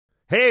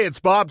Hey, it's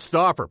Bob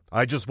Stauffer.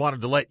 I just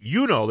wanted to let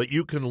you know that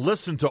you can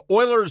listen to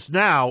Oilers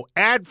Now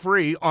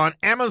ad-free on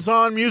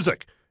Amazon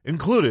Music,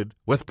 included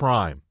with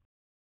Prime.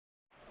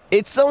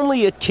 It's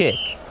only a kick,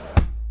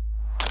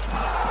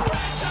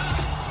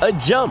 a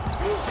jump,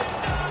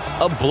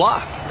 a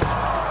block.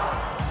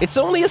 It's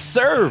only a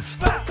serve.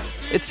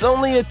 It's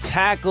only a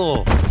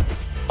tackle,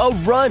 a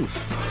run.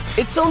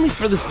 It's only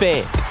for the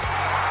fans.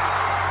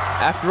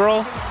 After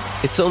all,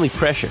 it's only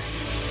pressure.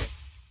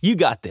 You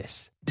got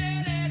this.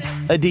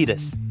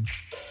 Adidas.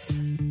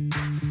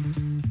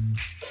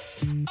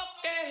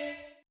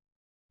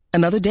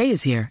 Another day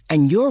is here,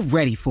 and you're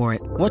ready for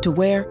it. What to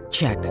wear?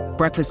 Check.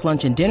 Breakfast,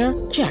 lunch, and dinner?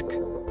 Check.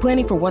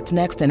 Planning for what's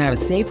next and how to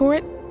save for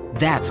it?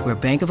 That's where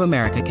Bank of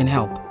America can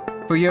help.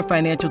 For your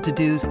financial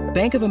to-dos,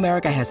 Bank of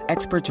America has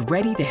experts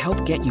ready to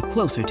help get you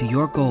closer to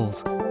your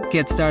goals.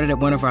 Get started at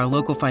one of our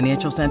local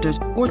financial centers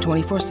or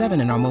 24/7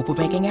 in our mobile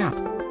banking app.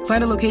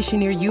 Find a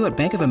location near you at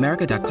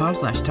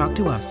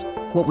bankofamerica.com/talktous.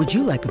 What would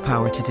you like the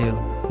power to do?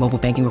 Mobile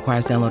banking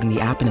requires downloading the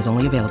app and is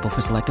only available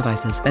for select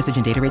devices. Message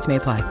and data rates may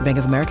apply. Bank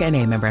of America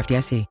N.A., member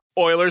FDIC.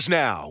 Oilers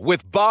Now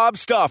with Bob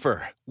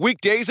Stauffer.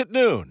 Weekdays at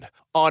noon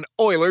on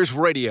Oilers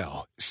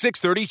Radio,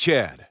 630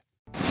 CHED.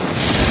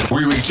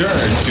 We return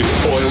to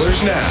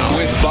Oilers Now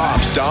with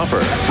Bob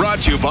Stauffer. Brought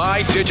to you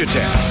by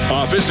Digitex.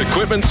 Office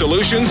Equipment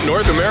Solutions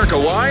North America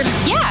wide?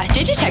 Yeah,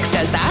 Digitex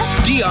does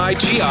that.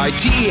 digitex.ca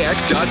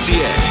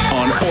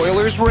on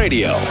Oilers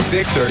Radio,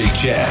 630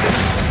 CHED.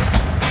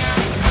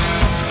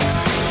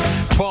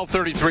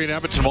 12:33 in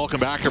Edmonton. Welcome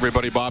back,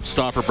 everybody. Bob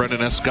Stauffer,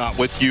 Brendan Escott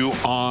with you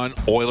on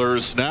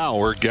Oilers Now,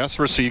 where guests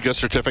receive gift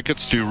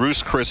certificates to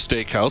Ruth's Chris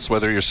Steakhouse.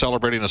 Whether you're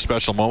celebrating a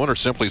special moment or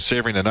simply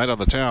savoring a night on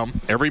the town,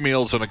 every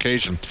meal is an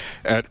occasion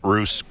at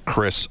Ruth's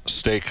Chris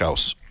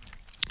Steakhouse.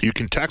 You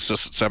can text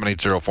us at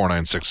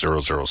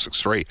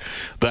 780-496-0063.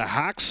 The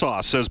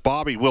Hacksaw says,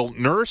 Bobby, will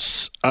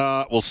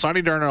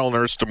Sonny Darnell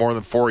nurse to more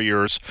than 4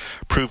 years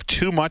prove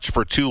too much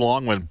for too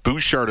long when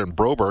Bouchard and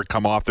Broberg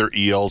come off their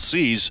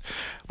ELCs?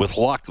 With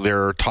luck,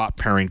 they're top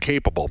pairing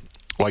capable,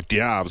 like the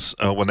Avs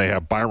when they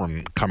have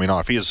Byram coming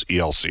off his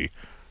ELC.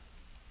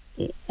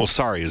 Well,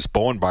 sorry, is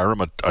Bowen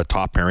Byram a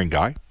top pairing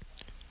guy?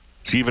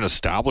 Is he even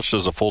established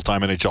as a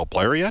full-time NHL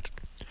player yet?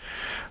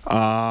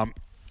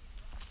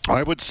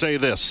 I would say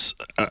this.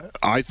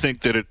 I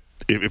think that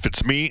if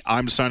it's me,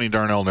 I'm signing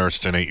Darnell Nurse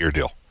to an 8-year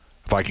deal.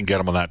 If I can get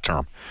him on that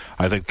term,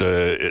 I think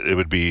it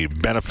would be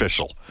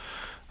beneficial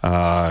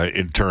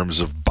in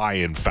terms of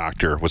buy-in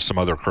factor with some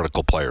other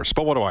critical players.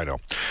 But what do I know?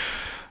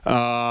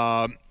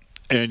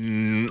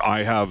 And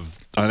I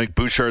think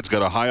Bouchard's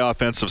got a high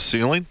offensive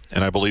ceiling,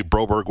 and I believe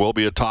Broberg will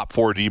be a top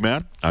 4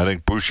 D-man. I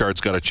think Bouchard's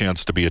got a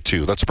chance to be a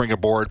 2. Let's bring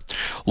aboard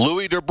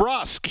Louis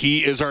DeBrusk.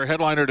 He is our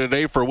headliner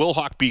today for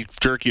Wilhauk Beef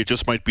Jerky. It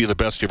just might be the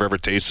best you've ever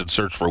tasted.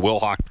 Search for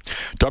Wilhauk,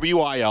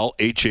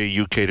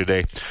 WILHAUK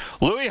today.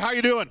 Louis, how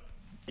you doing?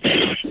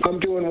 I'm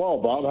doing well,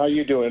 Bob. How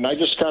you doing? I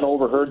just kind of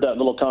overheard that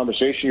little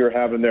conversation you were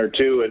having there,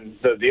 too. And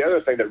the other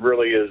thing that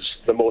really is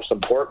the most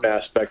important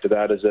aspect of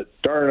that is that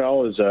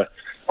Darnell is a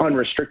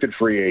unrestricted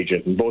free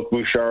agent, and both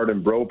Bouchard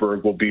and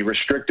Broberg will be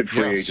restricted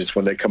free agents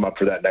when they come up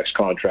for that next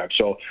contract.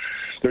 So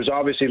there's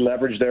obviously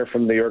leverage there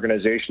from the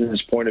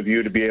organization's point of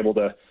view to be able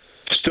to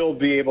still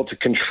be able to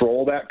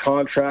control that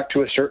contract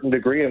to a certain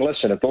degree. And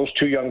listen, if those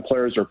two young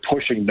players are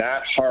pushing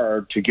that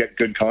hard to get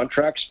good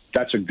contracts,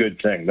 that's a good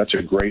thing. That's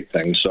a great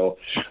thing. So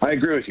I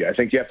agree with you. I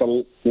think you have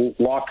to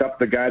lock up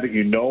the guy that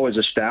you know is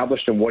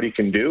established and what he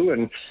can do.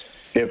 And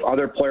if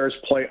other players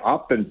play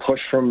up and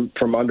push from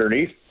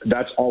underneath,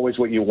 that's always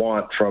what you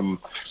want from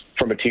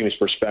a team's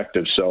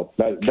perspective. So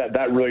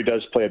that really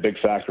does play a big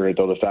factor in it,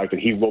 though, the fact that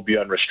he will be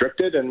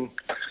unrestricted, and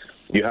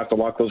you have to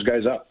lock those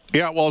guys up.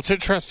 Yeah, well, it's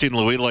interesting,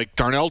 Louis. Like,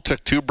 Darnell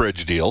took 2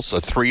 bridge deals,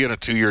 a 3 and a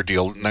 2-year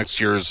deal. Next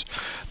year's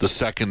the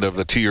second of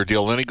the 2-year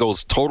deal. And then he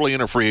goes totally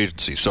into free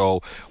agency.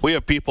 So we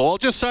have people, I'll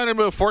just sign him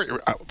to a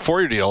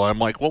 4-year deal. I'm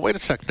like, well, wait a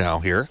sec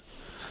now here.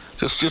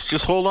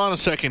 Just hold on a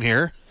second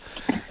here.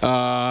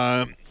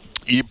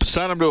 You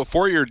sign him to a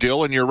 4-year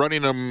deal, and you're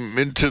running him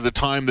into the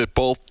time that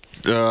both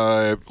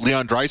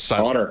Leon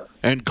Draisaitl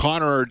and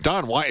Connor are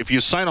done. Why? If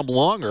you sign him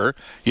longer,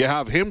 you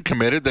have him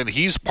committed, then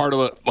he's part of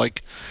the,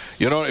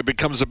 it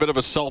becomes a bit of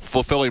a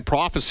self-fulfilling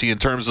prophecy in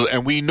terms of,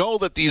 and we know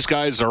that these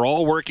guys are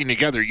all working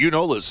together. You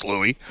know this,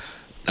 Louis.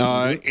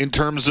 In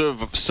terms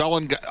of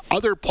selling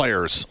other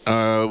players,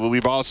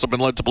 we've also been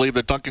led to believe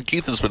that Duncan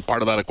Keith has been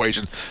part of that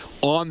equation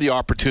on the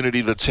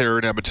opportunity that's here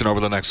in Edmonton over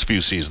the next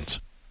few seasons.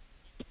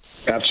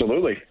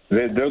 Absolutely.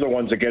 They're the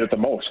ones that get it the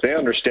most. They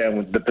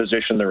understand the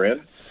position they're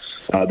in.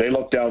 They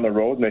look down the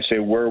road and they say,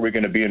 where are we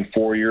going to be in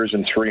 4 years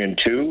and 3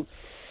 and 2?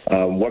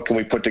 What can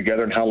we put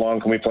together and how long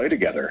can we play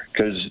together?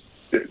 Because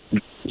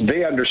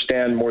they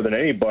understand more than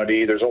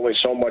anybody there's only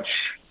so much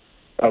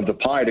of the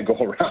pie to go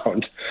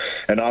around.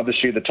 And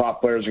obviously the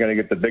top players are going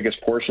to get the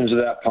biggest portions of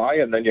that pie,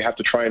 and then you have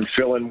to try and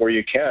fill in where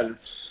you can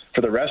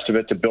for the rest of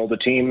it to build a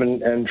team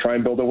and try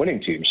and build a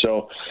winning team.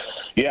 So,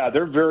 yeah,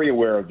 they're very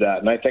aware of that.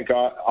 And I think,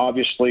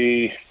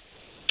 obviously,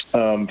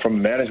 From a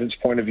management's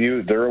point of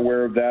view, they're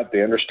aware of that.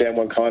 They understand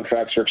when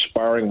contracts are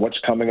expiring, what's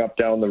coming up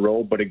down the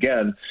road. But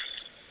again,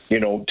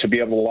 to be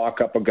able to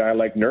lock up a guy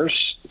like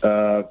Nurse,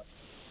 a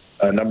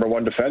number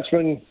one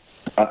defenseman,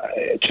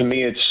 to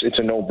me, it's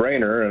a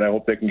no-brainer, and I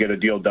hope they can get a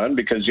deal done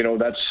because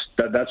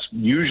that's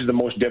usually the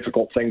most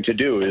difficult thing to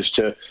do is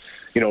to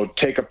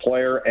take a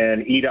player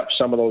and eat up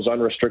some of those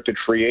unrestricted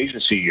free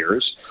agency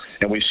years.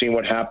 And we've seen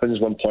what happens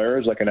when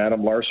players like an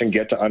Adam Larson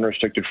get to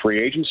unrestricted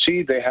free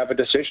agency. They have a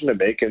decision to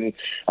make, and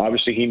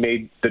obviously he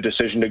made the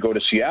decision to go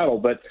to Seattle.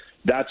 But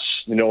that's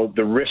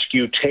the risk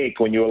you take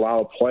when you allow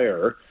a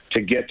player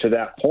to get to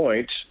that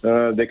point.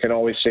 They can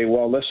always say,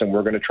 well, listen,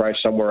 we're going to try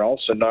somewhere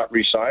else and not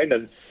re-sign,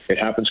 and it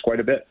happens quite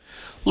a bit.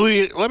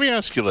 Louis, let me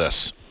ask you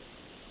this.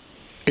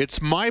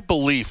 It's my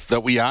belief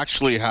that we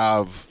actually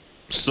have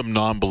some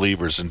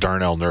non-believers in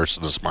Darnell Nurse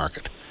in this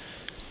market.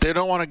 They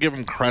don't want to give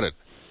him credit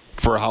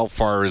for how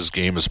far his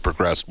game has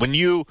progressed.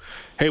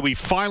 We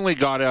finally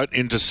got out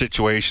into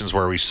situations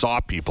where we saw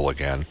people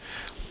again,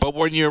 but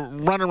when you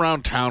run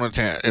around town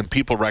and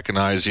people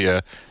recognize you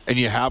and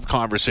you have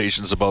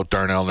conversations about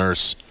Darnell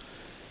Nurse,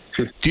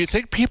 do you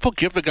think people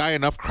give the guy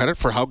enough credit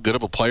for how good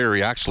of a player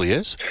he actually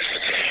is?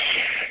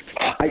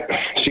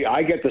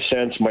 I get the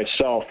sense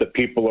myself that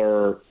people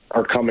are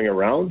coming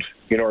around,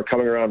 are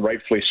coming around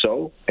rightfully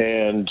so.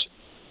 And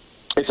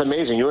it's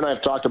amazing. You and I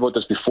have talked about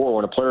this before.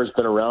 When a player's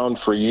been around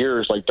for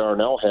years like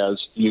Darnell has,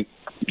 you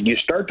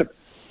start to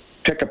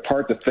pick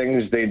apart the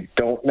things they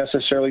don't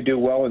necessarily do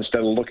well instead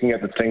of looking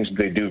at the things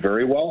they do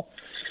very well.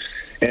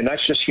 And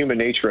that's just human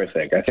nature, I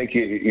think. I think,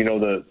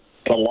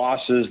 the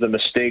losses, the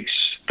mistakes,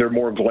 they're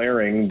more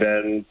glaring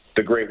than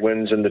the great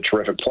wins and the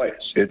terrific plays.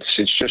 It's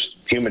just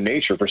human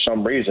nature for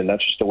some reason.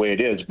 That's just the way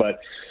it is. But,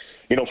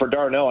 for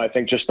Darnell, I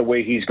think just the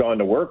way he's gone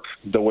to work,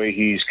 the way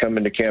he's come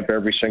into camp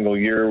every single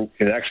year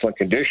in excellent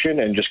condition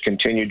and just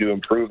continued to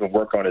improve and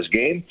work on his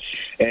game.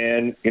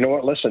 And you know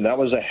what? Listen, that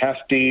was a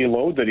hefty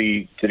load that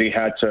he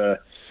had to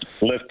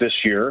lift this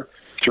year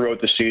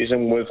throughout the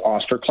season with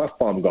Oskar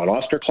Klefbom gone.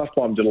 Oskar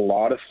Klefbom did a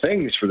lot of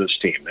things for this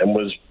team and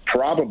was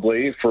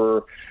probably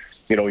for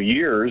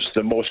years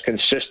the most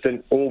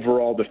consistent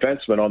overall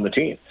defenseman on the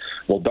team.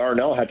 Well,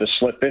 Darnell had to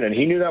slip in, and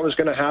he knew that was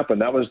going to happen.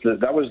 That was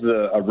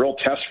a real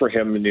test for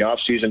him in the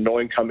offseason,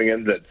 knowing coming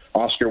in that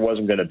Oskar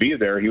wasn't going to be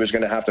there. He was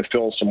going to have to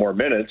fill some more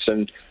minutes,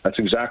 and that's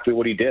exactly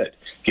what he did.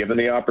 Given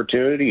the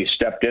opportunity, he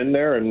stepped in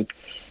there and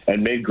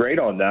made great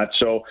on that.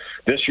 So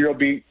this year will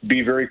be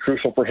very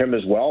crucial for him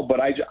as well.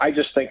 But I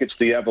just think it's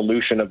the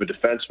evolution of a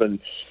defenseman.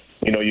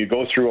 You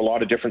go through a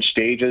lot of different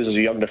stages as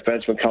a young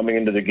defenseman coming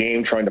into the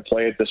game, trying to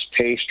play at this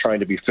pace, trying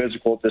to be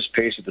physical at this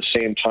pace, at the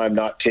same time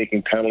not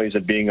taking penalties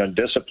and being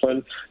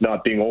undisciplined,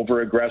 not being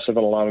over-aggressive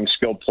and allowing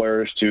skilled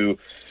players to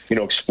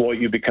exploit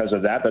you because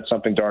of that. That's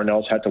something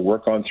Darnell's had to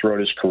work on throughout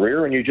his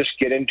career. And you just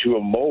get into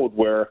a mode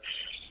where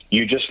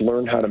you just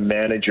learn how to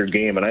manage your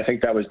game. And I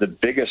think that was the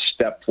biggest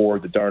step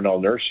forward that Darnell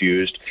Nurse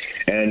used.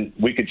 And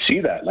we could see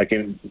that. Like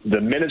in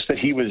the minutes that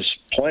he was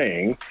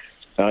playing,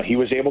 he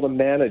was able to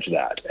manage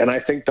that. And I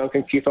think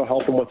Duncan Keith will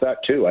help him with that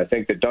too. I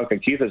think that Duncan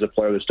Keith is a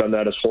player that's done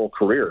that his whole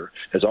career,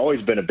 has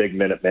always been a big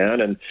minute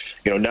man. And,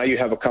 now you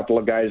have a couple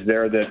of guys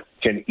there that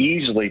can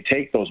easily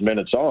take those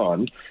minutes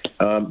on.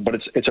 But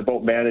it's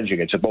about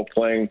managing. It's about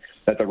playing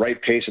at the right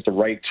pace at the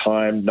right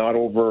time, not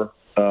over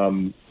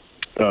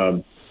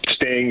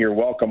staying your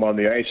welcome on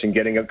the ice and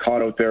getting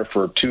caught out there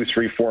for 2,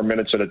 3, 4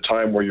 minutes at a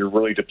time where you're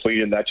really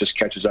depleted, and that just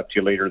catches up to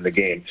you later in the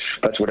game.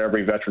 That's what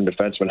every veteran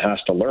defenseman has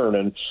to learn,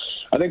 and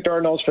I think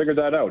Darnell's figured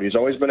that out. He's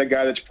always been a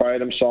guy that's prided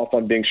himself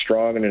on being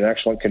strong and in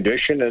excellent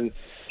condition, and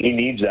he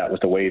needs that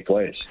with the way he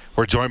plays.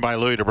 We're joined by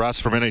Louis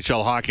DeBrusk from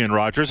NHL Hockey and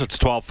Rogers. It's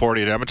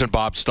 12:40 at Edmonton.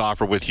 Bob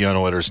Stauffer with you on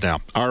Oilers Now.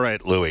 All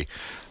right, Louis.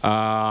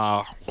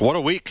 What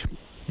a week.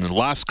 In the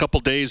last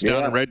couple days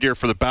down in Red Deer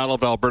for the Battle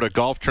of Alberta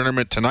Golf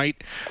Tournament.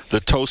 Tonight, the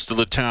toast of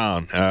the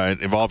town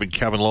involving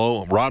Kevin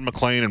Lowe, Rod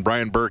McLean, and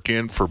Brian Burke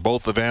in for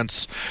both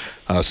events.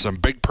 Some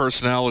big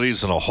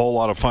personalities and a whole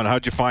lot of fun.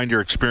 How'd you find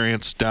your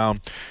experience down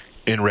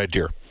in Red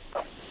Deer?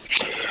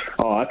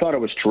 Oh, I thought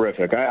it was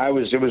terrific.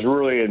 It was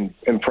really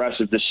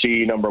impressive to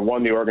see, number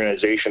one, the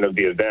organization of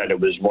the event. It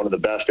was one of the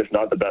best, if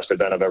not the best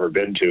event I've ever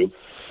been to.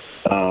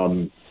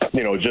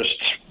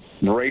 Just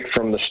right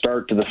from the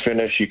start to the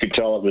finish, you could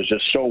tell it was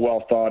just so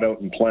well thought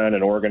out and planned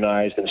and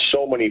organized, and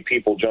so many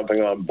people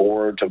jumping on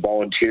board to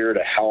volunteer,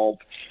 to help.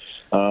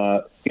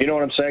 You know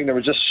what I'm saying? There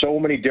was just so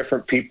many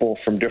different people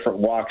from different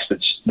walks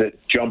that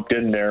jumped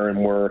in there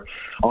and were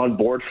on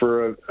board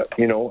for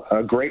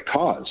a great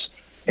cause.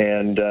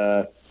 And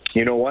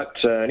you know what?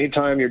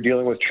 Anytime you're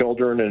dealing with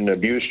children and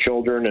abused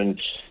children, and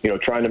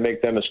trying to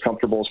make them as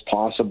comfortable as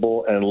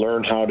possible and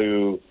learn how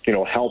to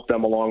help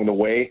them along the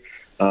way.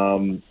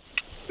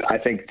 I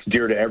think it's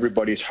dear to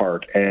everybody's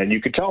heart. And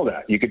you could tell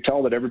that. You could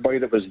tell that everybody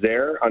that was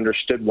there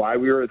understood why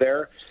we were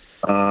there.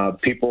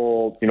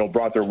 People,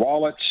 brought their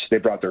wallets. They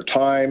brought their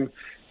time.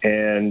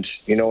 And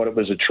you know what? It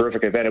was a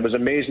terrific event. It was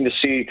amazing to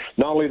see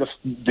not only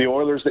the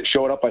Oilers that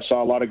showed up. I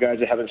saw a lot of guys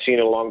I haven't seen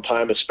in a long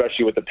time,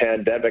 especially with the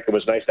pandemic. It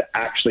was nice to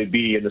actually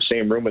be in the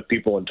same room with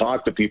people and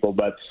talk to people.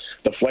 But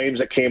the Flames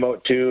that came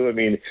out too. I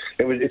mean,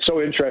 it's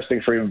so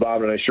interesting for you,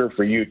 Bob, and I'm sure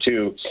for you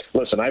too.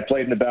 Listen, I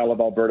played in the Battle of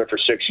Alberta for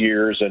 6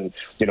 years, and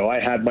you know I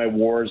had my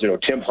wars. You know,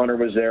 Tim Hunter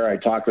was there. I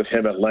talked with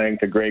him at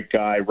length. A great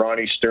guy.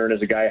 Ronnie Stern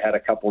is a guy I had a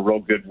couple real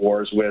good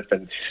wars with,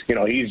 and you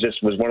know he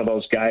just was one of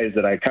those guys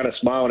that I kind of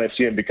smile when I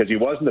see him because he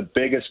wasn't the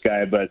biggest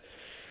guy, but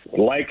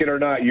like it or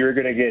not, you're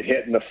going to get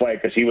hit in the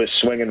fight because he was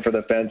swinging for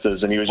the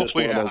fences, and he was just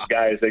one of those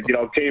guys that, you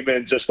know, came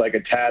in just like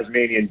a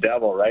Tasmanian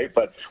devil, right?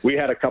 But we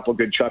had a couple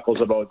good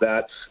chuckles about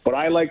that. But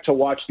I like to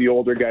watch the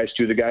older guys,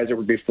 too, the guys that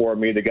were before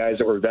me, the guys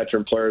that were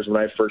veteran players when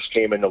I first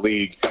came in the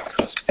league.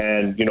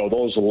 And, you know,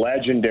 those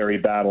legendary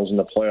battles in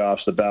the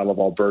playoffs, the Battle of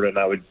Alberta, and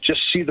I would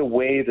just see the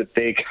way that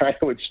they kind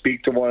of would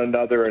speak to one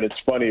another. And it's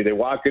funny. They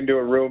walk into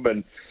a room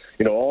and,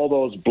 you know, all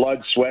those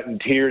blood, sweat,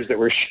 and tears that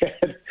were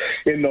shed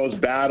in those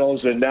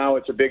battles, and now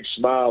it's a big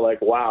smile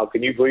like, wow,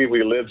 can you believe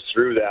we lived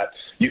through that?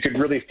 You could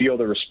really feel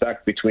the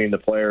respect between the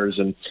players,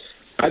 and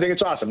I think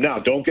it's awesome. Now,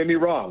 don't get me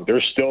wrong.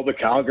 There's still the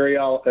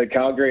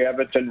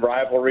Calgary-Edmonton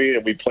rivalry,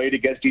 and we played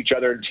against each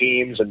other in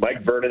teams, and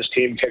Mike Vernon's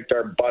team kicked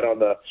our butt on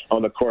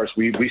the course.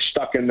 We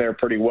stuck in there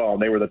pretty well,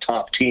 and they were the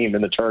top team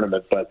in the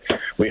tournament, but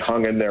we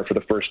hung in there for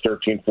the first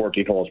 13,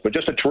 14 holes. But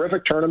just a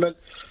terrific tournament.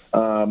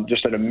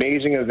 Just an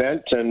amazing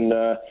event, and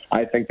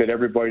I think that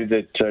everybody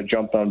that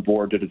jumped on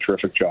board did a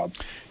terrific job.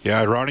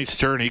 Yeah, Ronnie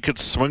Stern, he could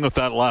swing with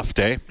that left,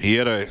 eh? He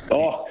had a...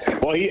 Oh,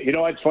 well, you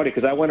know, it's funny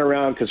because I went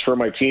around because for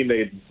my team,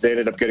 they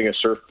ended up getting a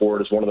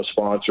surfboard as one of the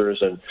sponsors,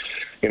 and,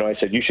 you know, I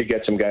said, you should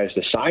get some guys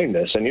to sign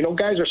this. And, you know,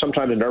 guys are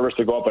sometimes nervous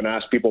to go up and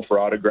ask people for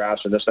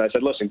autographs and this, and I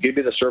said, listen, give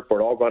me the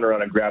surfboard. I'll run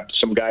around and grab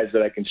some guys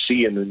that I can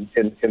see in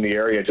the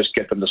area, just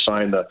get them to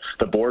sign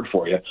the board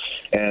for you.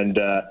 And,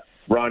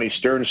 Ronnie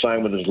Stern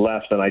signed with his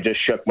left, and I just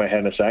shook my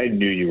head and said, I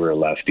knew you were a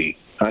lefty.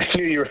 I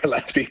knew you were a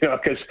lefty, you know,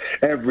 because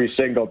every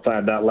single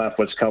time that left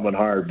was coming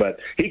hard. But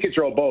he could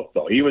throw both,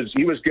 though. He was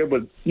good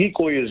with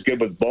equally as good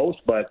with both,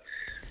 but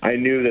I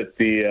knew that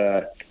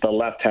the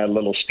left had a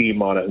little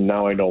steam on it, and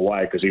now I know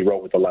why, because he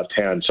wrote with the left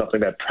hand,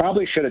 something that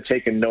probably should have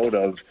taken note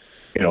of,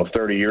 you know,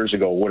 30 years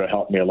ago would have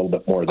helped me a little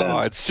bit more then. Oh,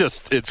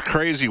 it's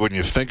crazy when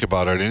you think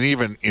about it. And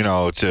even, you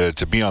know,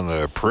 to be on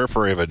the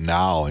periphery of it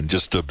now and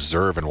just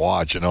observe and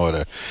watch. You know, I had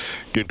a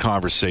good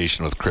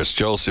conversation with Chris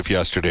Joseph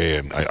yesterday,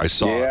 and I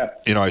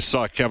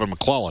saw Kevin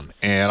McClellan,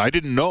 and I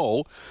didn't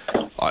know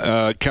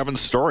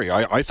Kevin's story.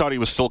 I thought he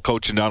was still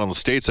coaching down in the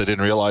States. I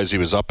didn't realize he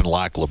was up in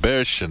Lac La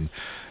Biche, and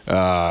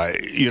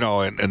you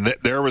know, and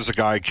there was a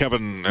guy,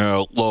 Kevin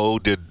Lowe,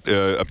 did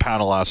a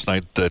panel last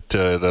night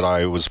that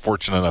I was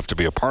fortunate enough to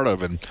be a part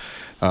of, and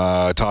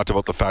talked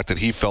about the fact that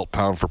he felt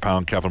pound for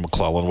pound Kevin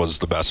McClellan was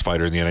the best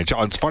fighter in the NHL.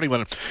 And it's funny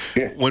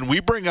when we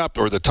bring up,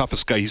 or the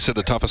toughest guy, he said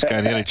the toughest guy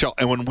in the NHL,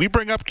 and when we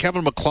bring up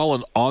Kevin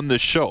McClellan on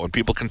this show, and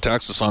people can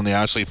text us on the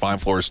Ashley Fine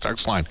Floors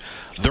text line,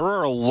 there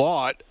are a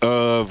lot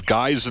of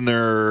guys and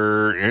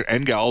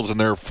gals in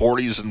their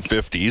 40s and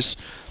 50s,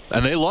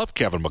 and they love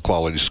Kevin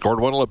McClellan. He scored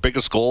one of the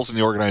biggest goals in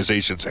the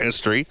organization's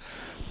history,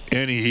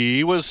 and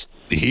he was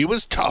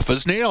tough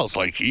as nails.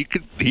 Like he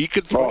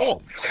could throw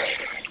them.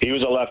 He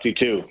was a lefty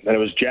too, and it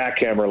was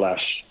jackhammer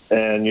lefts.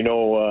 And you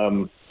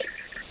know,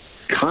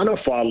 kind of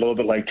fought a little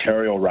bit like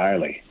Terry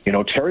O'Reilly. You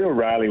know, Terry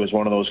O'Reilly was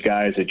one of those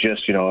guys that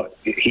just, you know,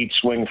 he'd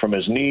swing from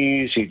his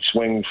knees, he'd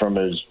swing from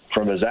his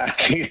ass.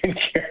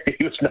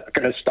 He was not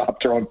going to stop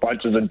throwing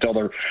punches until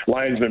the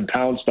linesman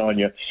pounced on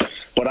you.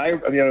 But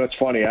it's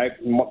funny.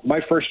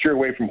 My first year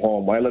away from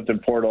home, I lived in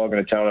Port Elgin,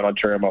 a town in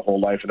Ontario, my whole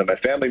life, and then my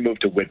family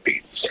moved to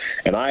Whitby.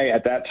 And I,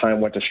 at that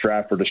time, went to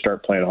Stratford to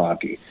start playing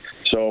hockey.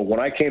 So when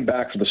I came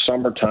back for the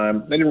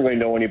summertime, I didn't really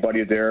know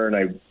anybody there, and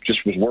I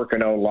just was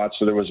working out a lot.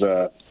 So there was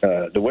the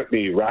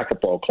Whitby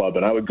Racquetball Club,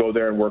 and I would go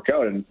there and work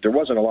out. And there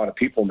wasn't a lot of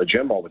people in the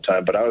gym all the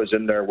time, but I was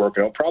in there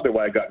working out. Probably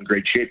why I got in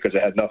great shape, because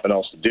I had nothing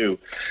else to do.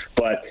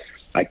 But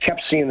I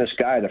kept seeing this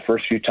guy the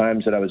first few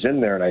times that I was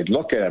in there, and I'd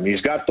look at him.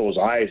 He's got those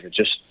eyes that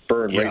just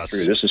burn right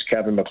through. This is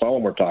Kevin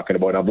McClellan we're talking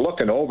about. And I'm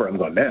looking over, I'm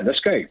going, man, this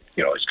guy,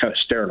 you know, is kind of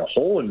staring a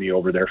hole in me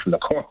over there from the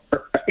corner,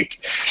 right?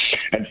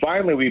 And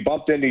finally, we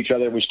bumped into each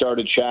other, and we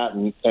started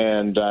chatting,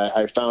 and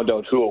I found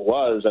out who it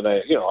was. And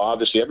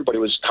obviously everybody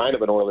was kind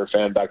of an Oiler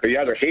fan back then. You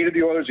either hated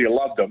the Oilers or you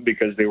loved them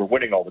because they were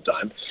winning all the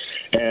time.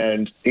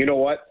 And you know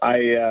what?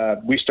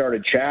 We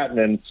started chatting,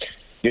 and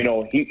you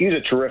know, he's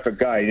a terrific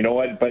guy. You know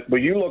what? But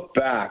when you look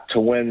back to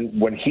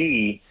when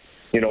he,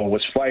 you know,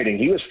 was fighting,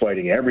 he was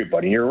fighting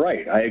everybody. You're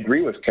right. I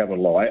agree with Kevin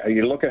Lowe.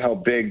 You look at how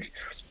big,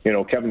 you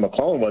know, Kevin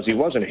McClellan was. He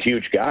wasn't a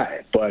huge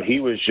guy, but he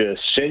was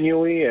just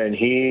sinewy, and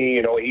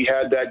he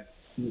had that,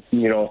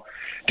 you know,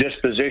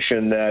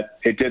 disposition that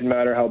it didn't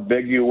matter how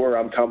big you were.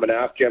 I'm coming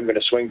after you. I'm going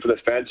to swing for the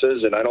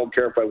fences, and I don't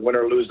care if I win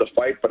or lose the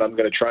fight, but I'm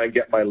going to try and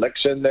get my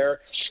licks in there.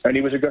 And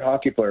he was a good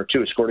hockey player,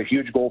 too. Scored a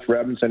huge goal for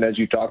Edmonton, as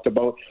you talked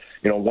about.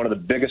 One of the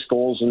biggest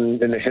goals in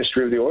the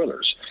history of the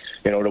Oilers,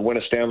 to win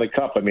a Stanley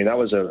Cup. I mean, that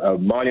was a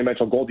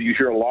monumental goal that you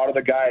hear a lot of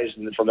the guys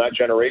from that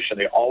generation.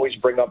 They always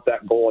bring up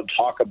that goal and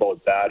talk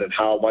about that and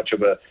how much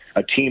of a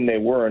team they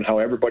were and how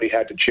everybody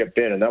had to chip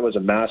in. And that was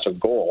a massive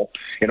goal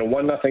in a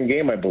 1-0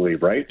 game, I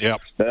believe, right?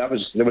 Yep. That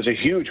was a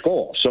huge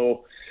goal.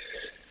 So,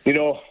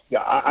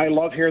 I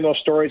love hearing those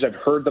stories. I've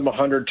heard them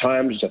 100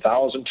 times,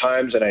 1,000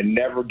 times, and I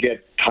never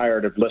get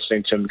tired of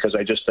listening to them because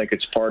I just think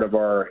it's part of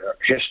our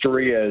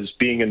history as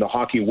being in the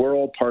hockey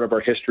world, part of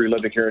our history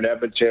living here in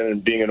Edmonton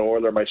and being an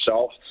Oiler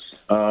myself.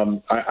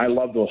 I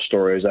love those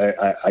stories.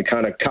 I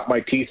kind of cut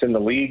my teeth in the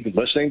league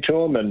listening to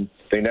them, and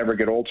they never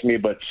get old to me.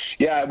 But,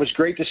 yeah, it was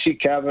great to see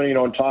Kevin,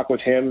 and talk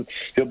with him.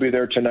 He'll be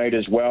there tonight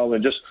as well.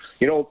 And just,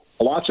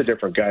 lots of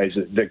different guys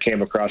that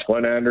came across.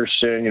 Glenn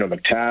Anderson,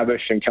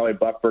 McTavish and Kelly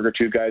Buchberger,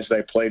 two guys that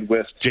I played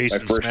with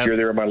Jason my first Smith. year.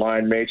 They were my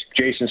line mates.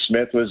 Jason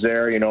Smith was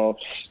there.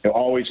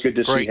 Always good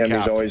to see him. Captain.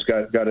 He's always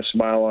got a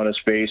smile on his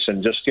face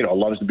and just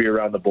loves to be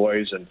around the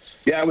boys. And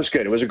yeah, it was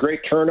good. It was a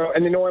great turnout.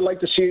 And I'd like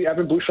to see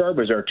Evan Bouchard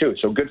was there too.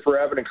 So good for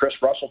Evan and Chris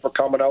Russell for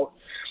coming out.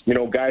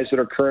 Guys that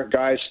are current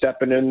guys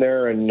stepping in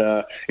there. And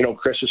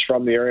Chris is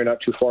from the area, not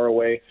too far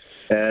away.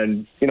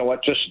 And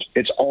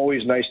it's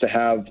always nice to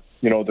have,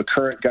 the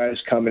current guys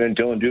coming in.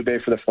 Dylan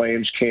Dubé for the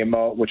Flames came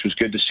out, which was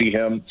good to see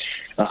him.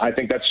 I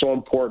think that's so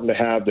important to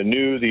have the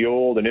new, the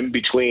old, and in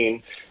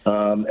between,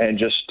 and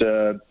just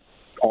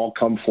all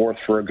come forth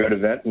for a good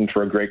event and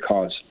for a great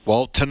cause.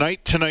 Well,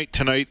 tonight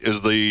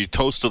is the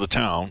toast of the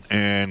town,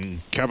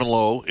 and Kevin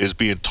Lowe is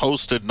being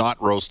toasted, not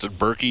roasted.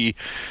 Berkey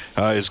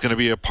is going to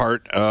be a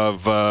part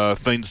of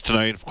things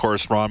tonight. Of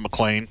course, Ron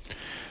McLean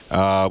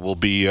will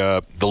be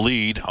the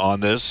lead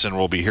on this, and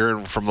we'll be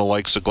hearing from the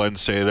likes of Glenn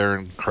Sather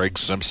and Craig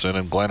Simpson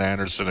and Glenn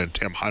Anderson and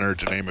Tim Hunter,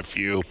 to name a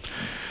few.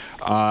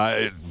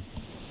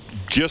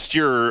 Just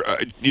your,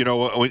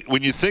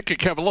 when you think of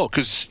Kevin Lowe,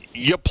 because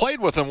you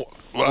played with him,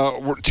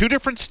 two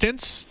different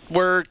stints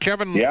where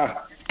Kevin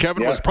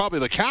was probably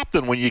the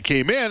captain when you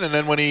came in, and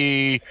then when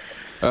he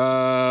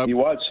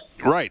was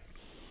right.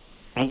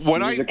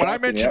 When I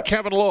mentioned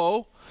Kevin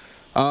Lowe.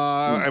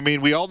 I mean,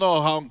 we all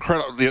know how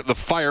incredible the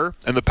fire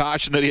and the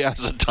passion that he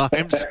has at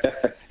times.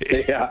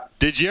 Yeah.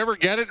 Did you ever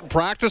get it in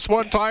practice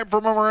one time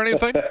from him or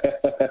anything?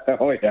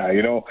 Oh, yeah.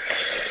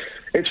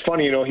 It's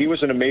funny, he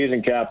was an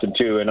amazing captain,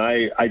 too. And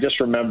I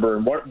just remember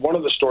one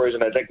of the stories,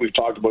 and I think we've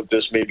talked about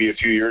this maybe a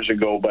few years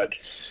ago, but,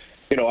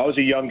 I was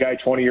a young guy,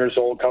 20 years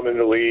old, coming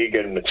into the league,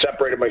 and it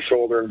separated my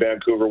shoulder in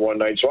Vancouver one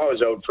night. So I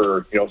was out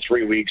for,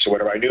 3 weeks or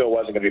whatever. I knew I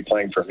wasn't going to be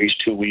playing for at least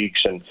 2 weeks.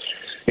 And,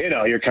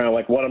 you're kind of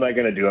like, what am I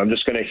going to do? I'm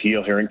just going to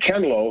heal here. And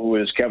Ken Lowe, who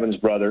is Kevin's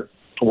brother,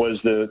 was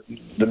the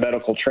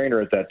medical trainer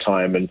at that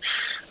time. And,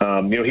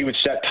 he would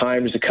set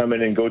times to come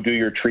in and go do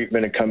your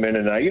treatment and come in.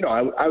 And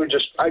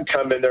I'd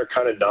come in there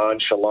kind of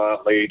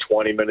nonchalantly,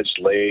 20 minutes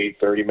late,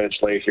 30 minutes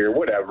late here,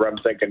 whatever. I'm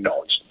thinking,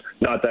 no, it's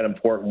not that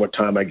important what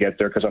time I get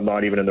there because I'm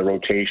not even in the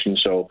rotation.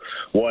 So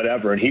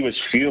whatever. And he was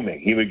fuming.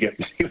 He was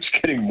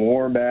getting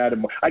more mad.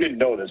 And more, I didn't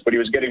know this, but he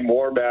was getting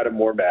more mad and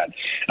more mad.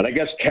 And I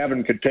guess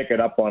Kevin could pick it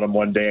up on him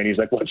one day. And he's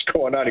like, what's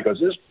going on? He goes,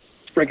 this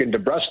freaking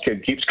DeBrusque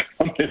kid keeps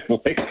coming in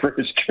late for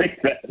his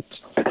treatment.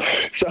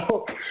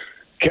 So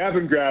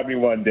Kevin grabbed me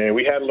one day.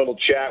 We had a little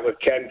chat with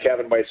Ken,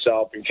 Kevin,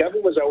 myself, and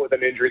Kevin was out with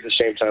an injury at the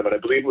same time, and I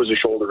believe it was a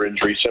shoulder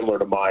injury similar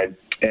to mine.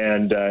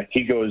 And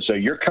he goes,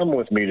 you're coming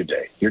with me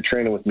today. You're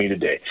training with me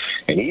today.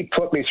 And he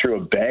put me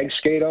through a bag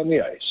skate on the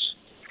ice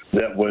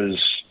that was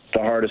the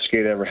hardest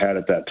skate I ever had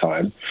at that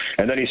time.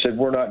 And then he said,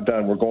 we're not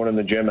done. We're going in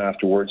the gym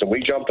afterwards. And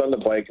we jumped on the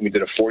bike and we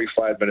did a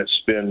 45-minute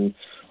spin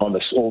on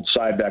this old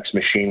Cybex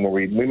machine where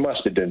we must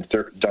have done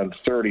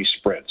 30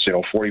 sprints,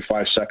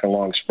 45-second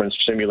long sprints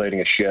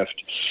simulating a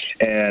shift.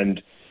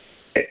 And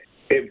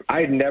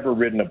I had never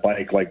ridden a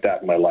bike like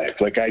that in my life.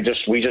 Like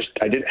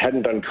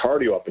hadn't done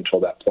cardio up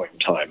until that point in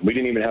time. We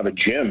didn't even have a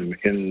gym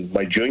in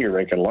my junior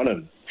rink in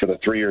London for the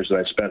 3 years that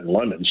I spent in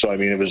London. So, I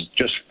mean, it was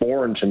just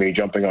foreign to me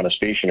jumping on a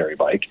stationary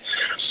bike.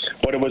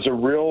 But it was a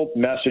real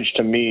message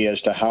to me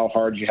as to how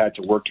hard you had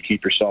to work to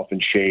keep yourself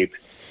in shape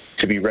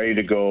to be ready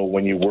to go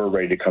when you were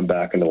ready to come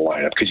back into the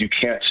lineup, because you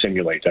can't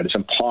simulate that. It's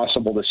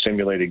impossible to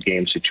simulate a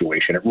game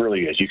situation. It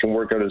really is. You can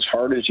work out as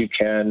hard as you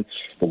can,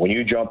 but when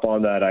you jump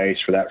on that ice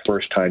for that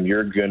first time,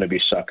 you're going to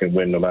be suck and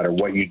win no matter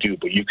what you do.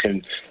 But you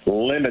can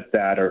limit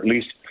that, or at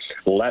least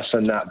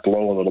lessen that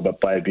blow a little bit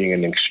by being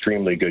in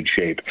extremely good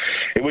shape.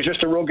 It was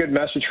just a real good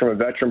message from a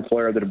veteran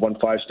player that had won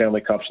 5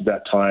 Stanley Cups at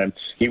that time.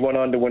 He went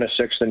on to win a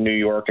 6th in New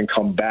York and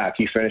come back.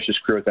 He finished his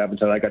career with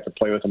Edmonton. I got to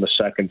play with him a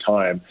second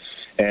time.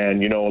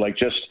 And,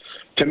 just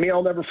to me,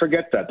 I'll never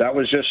forget that. That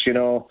was just,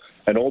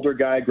 an older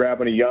guy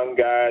grabbing a young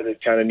guy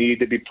that kind of needed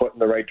to be put in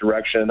the right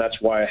direction. And that's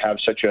why I have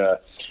such a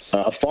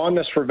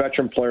fondness for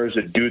veteran players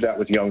that do that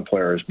with young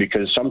players,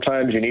 because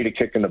sometimes you need a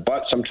kick in the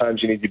butt.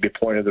 Sometimes you need to be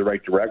pointed in the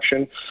right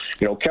direction.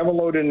 Kevin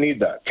Lowe didn't need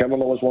that. Kevin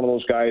Lowe was one of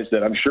those guys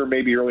that I'm sure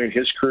maybe early in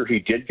his career he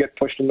did get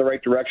pushed in the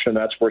right direction.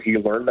 That's where he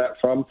learned that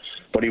from.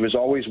 But he was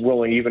always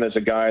willing, even as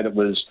a guy that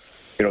was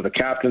the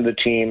captain of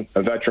the team,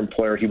 a veteran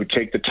player, he would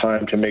take the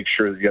time to make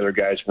sure that the other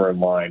guys were in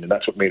line, and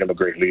that's what made him a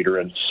great leader.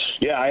 And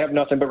yeah, I have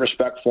nothing but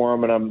respect for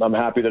him, and I'm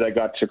happy that I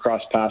got to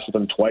cross paths with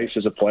him twice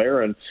as a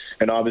player, and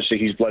obviously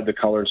he's bled the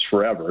colors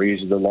forever.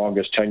 He's the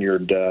longest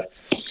tenured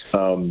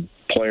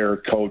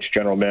player, coach,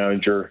 general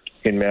manager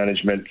in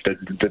management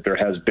that there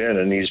has been,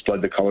 and he's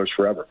bled the colors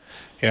forever.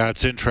 Yeah,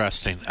 it's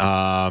interesting.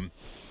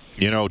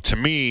 To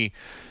me,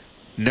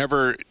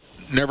 never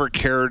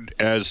cared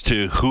as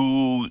to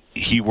who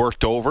he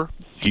worked over.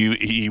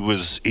 He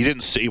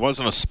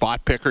wasn't a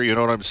spot picker. You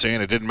know what I'm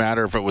saying? It didn't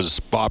matter if it was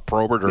Bob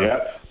Probert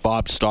or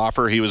Bob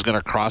Stauffer. He was going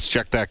to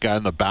cross-check that guy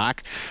in the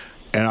back.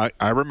 And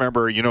I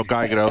remember,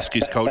 Guy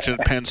Godowski's coaching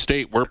at Penn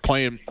State. We're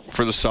playing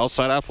for the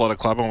Southside Athletic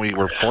Club, and we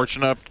were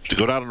fortunate enough to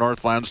go down to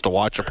Northlands to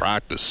watch a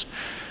practice.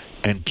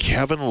 And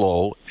Kevin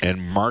Lowe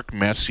and Mark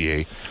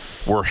Messier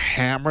were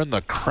hammering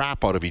the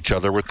crap out of each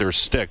other with their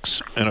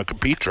sticks in a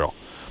compete drill.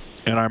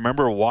 And I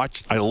remember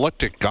I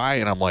looked at Guy,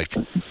 and I'm like,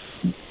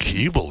 can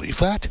you believe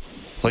that?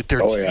 Like,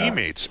 they're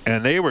teammates. Yeah.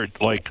 And they were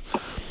like,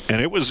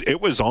 and it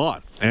was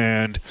on.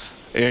 And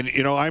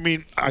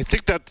I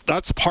think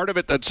that's part of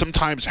it that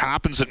sometimes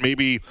happens, that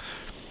maybe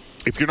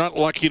if you're not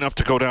lucky enough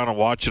to go down and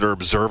watch it or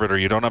observe it, or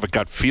you don't have a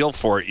gut feel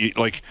for it,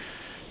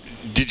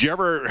 did you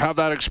ever have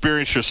that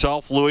experience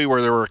yourself, Louis,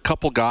 where there were a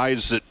couple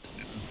guys that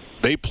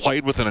they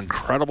played with an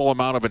incredible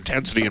amount of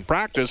intensity in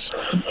practice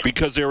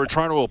because they were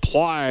trying to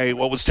apply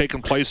what was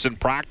taking place in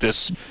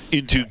practice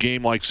into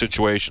game-like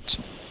situations?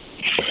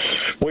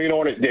 Well, you know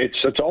what?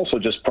 It's also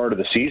just part of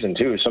the season,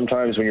 too.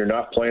 Sometimes when you're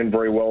not playing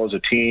very well as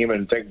a team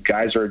and think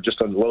guys are just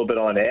a little bit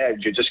on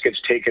edge, it just gets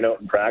taken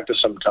out in practice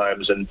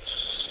sometimes. And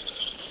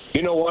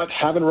you know what?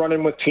 Having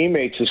run-in with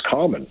teammates is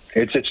common.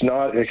 It's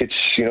not like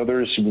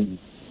there's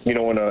in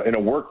a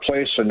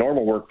workplace, a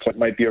normal workplace, it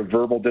might be a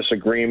verbal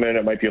disagreement.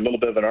 It might be a little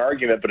bit of an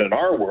argument. But in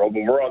our world,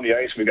 when we're on the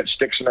ice, we've got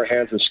sticks in our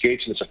hands and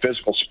skates, and it's a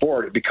physical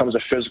sport, it becomes a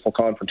physical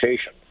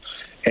confrontation.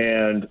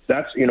 And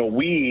that's,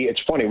 it's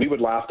funny, we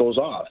would laugh those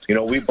off.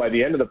 By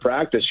the end of the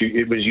practice,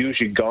 it was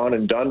usually gone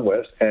and done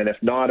with. And if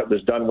not, it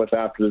was done with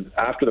after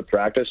the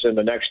practice. And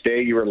the next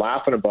day you were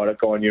laughing about it,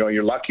 going,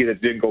 you're lucky that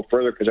it didn't go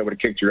further because I would have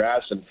kicked your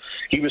ass. And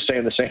he was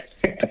saying the same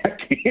thing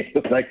back to you.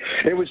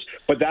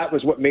 But that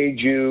was what made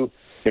you,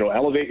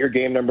 elevate your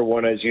game, number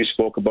one, as you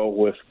spoke about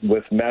with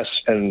Mess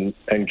and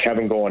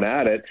Kevin going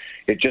at it.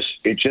 It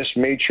just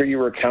made sure you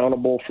were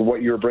accountable for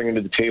what you were bringing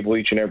to the table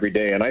each and every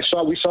day. And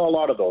we saw a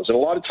lot of those. And a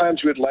lot of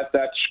times we'd let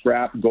that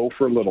scrap go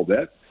for a little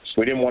bit.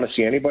 We didn't want to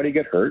see anybody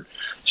get hurt.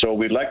 So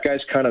we'd let guys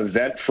kind of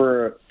vent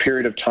for a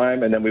period of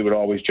time, and then we would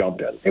always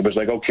jump in. It was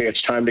like, okay,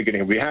 it's time to get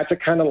in. We had to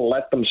kind of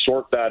let them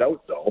sort that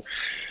out, though.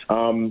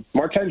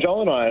 Martin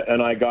Jell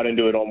and I got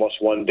into it almost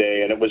one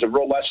day, and it was a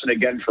real lesson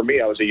again for me.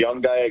 I was a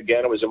young guy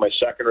again. It was in my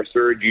second or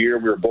third year.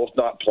 We were both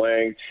not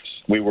playing.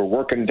 We were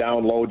working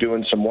down low,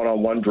 doing some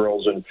one-on-one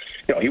drills, and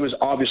he was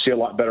obviously a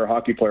lot better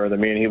hockey player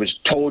than me, and he was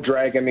toe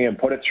dragging me and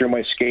put it through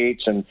my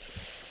skates, and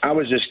I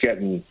was just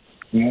getting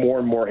more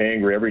and more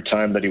angry every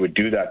time that he would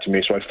do that to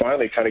me. So I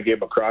finally kind of gave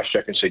him a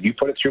cross-check and said, you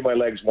put it through my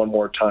legs one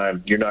more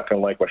time, you're not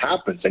going to like what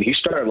happens. And he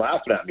started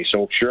laughing at me.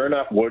 So sure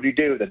enough, what did he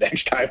do? The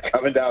next time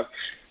coming down,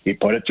 he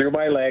put it through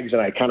my legs,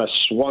 and I kind of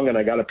swung, and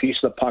I got a piece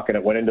of the puck, and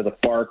it went into the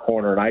far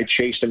corner, and I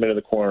chased him into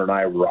the corner, and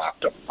I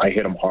rocked him. I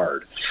hit him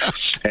hard.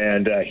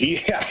 And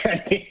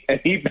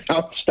he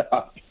bounced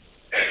up.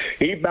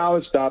 He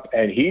bounced up,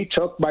 and he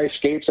took my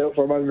skates out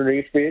from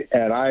underneath me,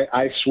 and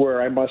I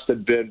swear I must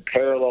have been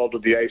parallel to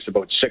the ice,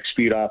 about 6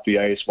 feet off the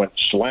ice, went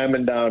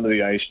slamming down to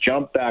the ice,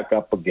 jumped back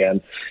up again,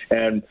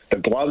 and the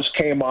gloves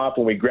came off,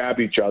 and we grabbed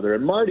each other.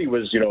 And Marty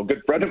was, a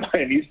good friend of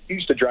mine. He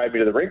used to drive me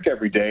to the rink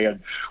every day, and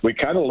we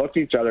kind of looked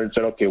at each other and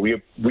said, okay, we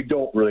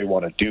don't really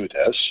want to do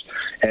this.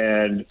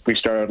 And we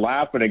started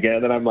laughing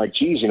again, and I'm like,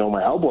 geez,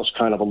 my elbow's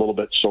kind of a little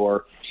bit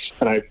sore,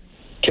 and I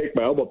take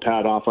my elbow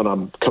pad off, and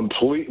I'm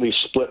completely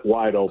split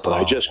wide open.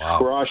 I just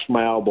crushed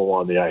my elbow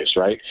on the ice,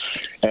 right?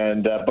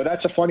 And but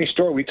that's a funny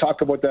story. We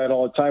talk about that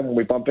all the time when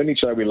we bump into each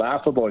other. We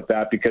laugh about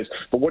that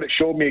but what it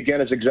showed me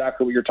again is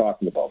exactly what you're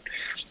talking about.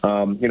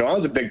 I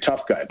was a big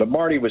tough guy, but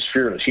Marty was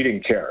fearless. He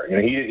didn't care.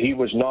 He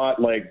was not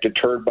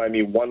deterred by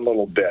me one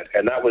little bit,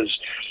 and that was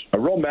a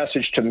real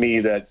message to me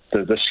that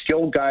the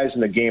skilled guys in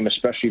the game,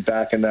 especially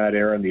back in that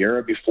era and the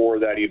era before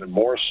that even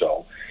more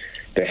so,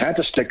 they had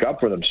to stick up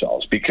for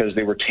themselves because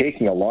they were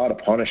taking a lot of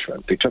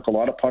punishment. They took a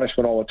lot of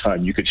punishment all the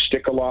time. You could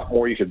stick a lot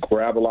more. You could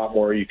grab a lot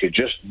more. You could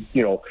just,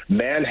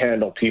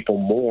 manhandle people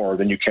more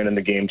than you can in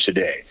the game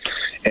today.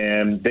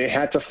 And they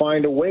had to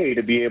find a way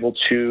to be able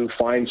to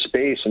find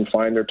space and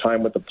find their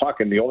time with the puck.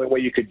 And the only way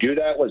you could do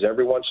that was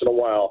every once in a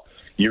while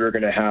you were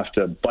going to have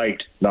to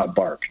bite, not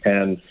bark.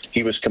 And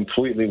he was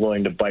completely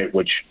willing to bite,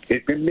 which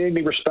it made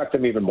me respect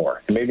him even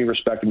more. It made me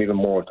respect him even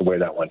more with the way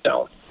that went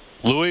down.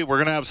 Louis, we're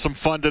going to have some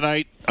fun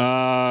tonight.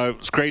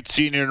 It's great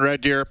seeing you in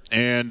Red Deer.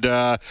 And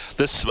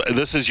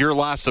this is your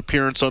last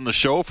appearance on the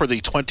show for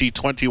the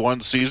 2021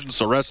 season.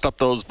 So rest up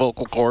those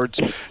vocal cords,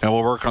 and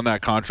we'll work on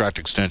that contract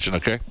extension,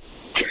 okay?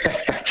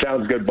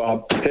 Sounds good,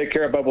 Bob. Take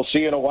care, Bob. We'll see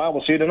you in a while.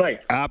 We'll see you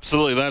tonight.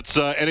 Absolutely. That's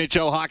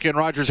NHL hockey and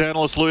Rogers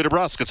analyst Louis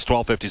DeBrusk. It's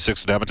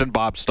 12:56 in Edmonton.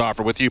 Bob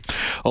Stauffer with you.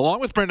 Along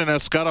with Brendan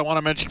Escott, I want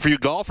to mention for you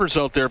golfers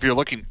out there, if you're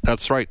looking,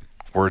 that's right,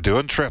 we're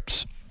doing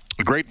trips.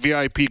 A great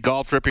VIP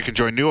golf trip. You can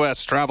join New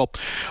West Travel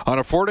on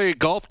a 4-day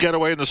golf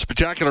getaway in the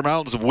spectacular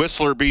mountains of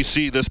Whistler,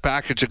 BC. This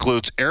package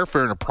includes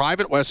airfare and a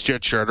private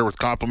WestJet charter with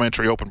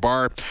complimentary open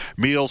bar,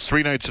 meals,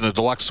 3 nights in a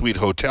deluxe suite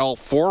hotel,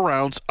 4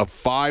 rounds of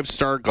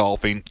 5-star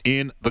golfing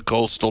in the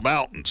coastal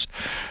mountains.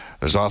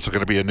 There's also going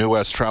to be a New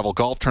West Travel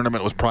golf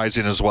tournament with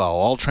prizing as well.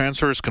 All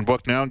transfers can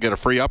book now and get a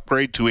free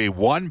upgrade to a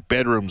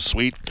 1-bedroom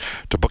suite.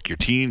 To book your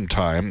team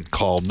time,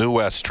 call New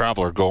West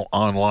Travel or go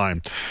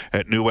online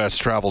at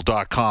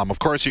newwesttravel.com. Of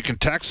course, you can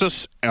text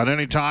us at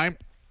any time.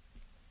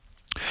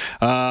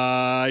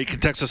 You can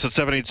text us at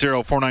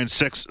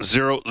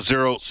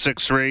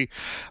 780-496-0063.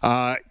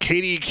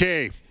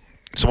 KDK.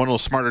 It's one of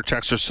those smarter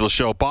texters to the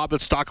show. Bob,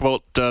 let's talk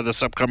about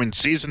this upcoming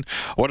season.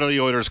 What are the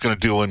Oilers going to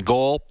do in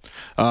goal?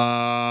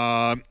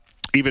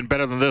 Even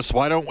better than this,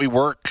 why not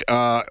work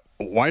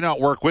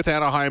with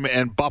Anaheim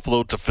and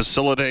Buffalo to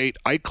facilitate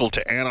Eichel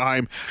to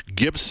Anaheim,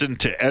 Gibson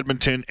to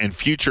Edmonton, and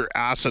future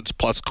assets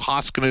plus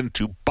Koskinen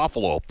to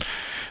Buffalo?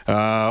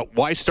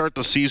 Why start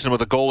the season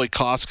with a goalie,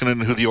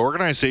 Koskinen, who the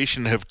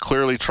organization have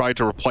clearly tried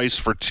to replace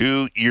for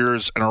 2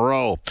 years in a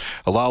row?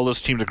 Allow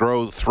this team to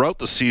grow throughout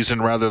the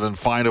season rather than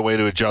find a way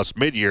to adjust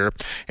mid-year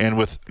and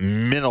with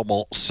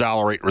minimal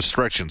salary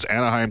restrictions.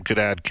 Anaheim could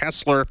add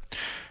Kessler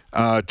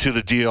to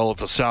the deal. If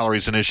the salary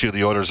is an issue,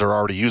 the Oilers are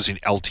already using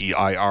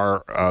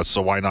LTIR, so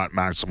why not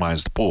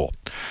maximize the pool?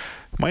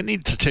 Might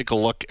need to take a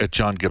look at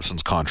John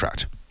Gibson's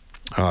contract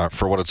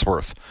for what it's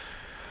worth.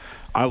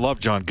 I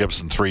loved John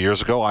Gibson 3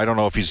 years ago. I don't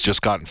know if he's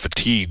just gotten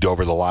fatigued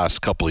over the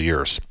last couple of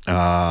years.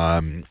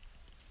 And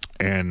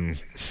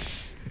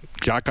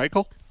Jack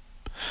Eichel,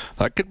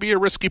 that could be a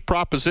risky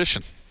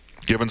proposition,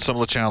 given some of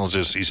the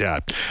challenges he's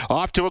had.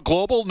 Off to a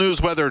global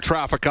news weather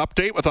traffic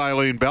update with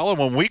Eileen Bell. And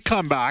when we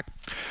come back,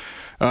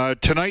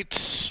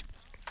 tonight's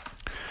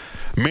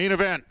main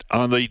event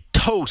on the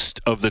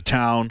toast of the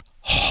town,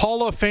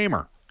 Hall of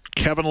Famer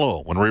Kevin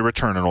Lowe, when we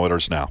return on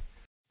Oilers Now.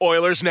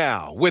 Oilers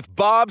Now with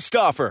Bob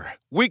Stauffer.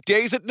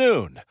 Weekdays at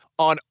noon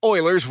on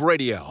Oilers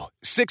Radio,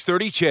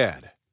 630 CHED.